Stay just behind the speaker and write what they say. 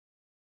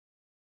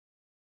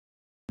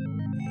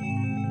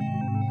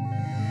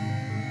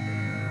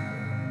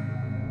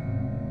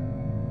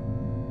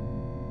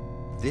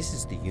This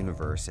is the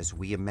universe as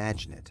we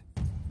imagine it,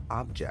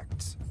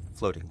 objects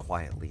floating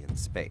quietly in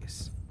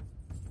space.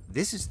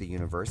 This is the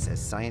universe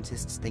as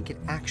scientists think it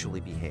actually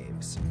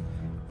behaves,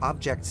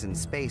 objects in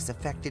space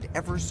affected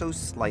ever so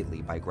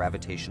slightly by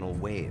gravitational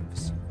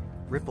waves,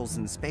 ripples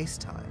in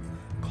space-time,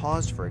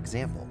 caused, for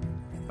example,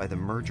 by the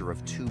merger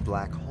of two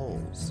black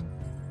holes.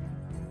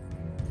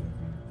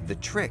 The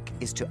trick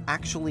is to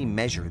actually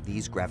measure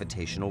these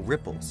gravitational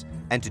ripples,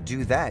 and to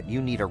do that,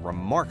 you need a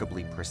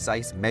remarkably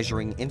precise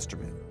measuring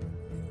instrument.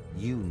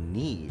 You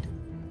need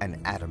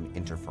an atom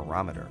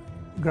interferometer.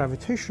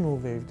 Gravitational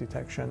wave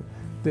detection,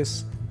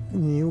 this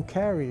new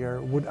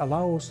carrier would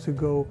allow us to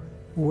go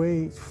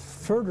way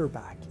further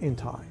back in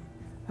time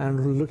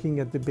and looking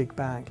at the Big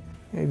Bang.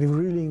 It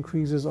really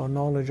increases our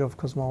knowledge of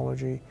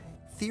cosmology.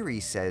 Theory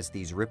says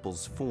these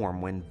ripples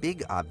form when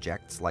big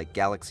objects like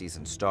galaxies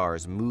and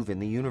stars move in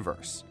the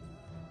universe.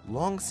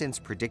 Long since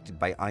predicted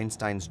by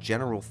Einstein's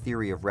general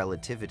theory of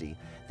relativity,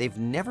 they've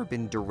never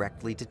been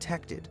directly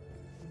detected.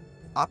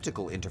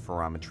 Optical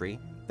interferometry,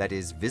 that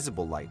is,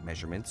 visible light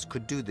measurements,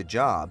 could do the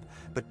job,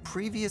 but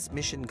previous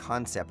mission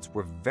concepts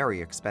were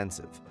very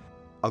expensive.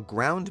 A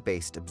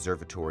ground-based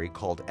observatory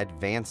called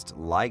Advanced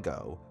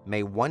LIGO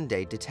may one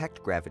day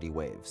detect gravity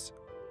waves.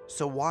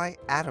 So why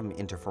atom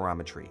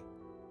interferometry?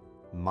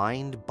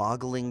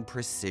 Mind-boggling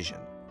precision.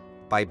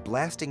 By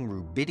blasting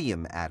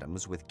rubidium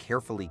atoms with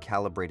carefully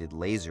calibrated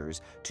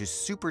lasers to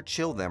super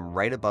chill them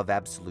right above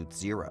absolute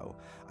zero,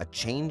 a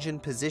change in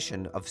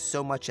position of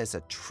so much as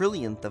a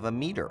trillionth of a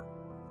meter,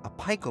 a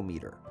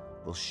picometer,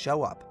 will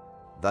show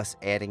up, thus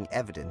adding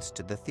evidence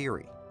to the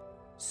theory.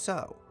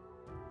 So,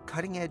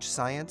 cutting-edge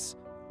science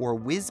or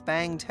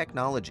whiz-bang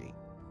technology?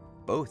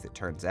 Both, it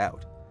turns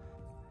out.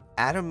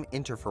 Atom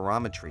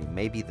interferometry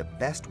may be the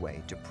best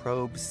way to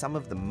probe some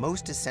of the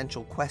most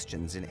essential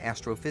questions in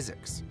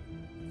astrophysics.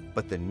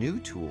 But the new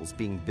tools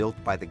being built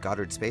by the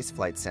Goddard Space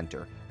Flight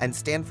Center and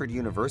Stanford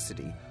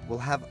University will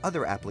have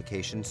other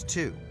applications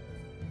too.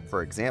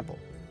 For example,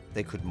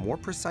 they could more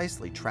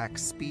precisely track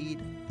speed,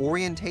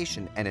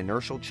 orientation, and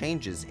inertial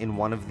changes in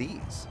one of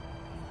these,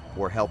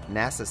 or help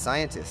NASA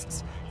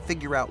scientists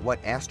figure out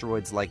what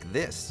asteroids like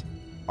this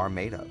are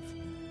made of.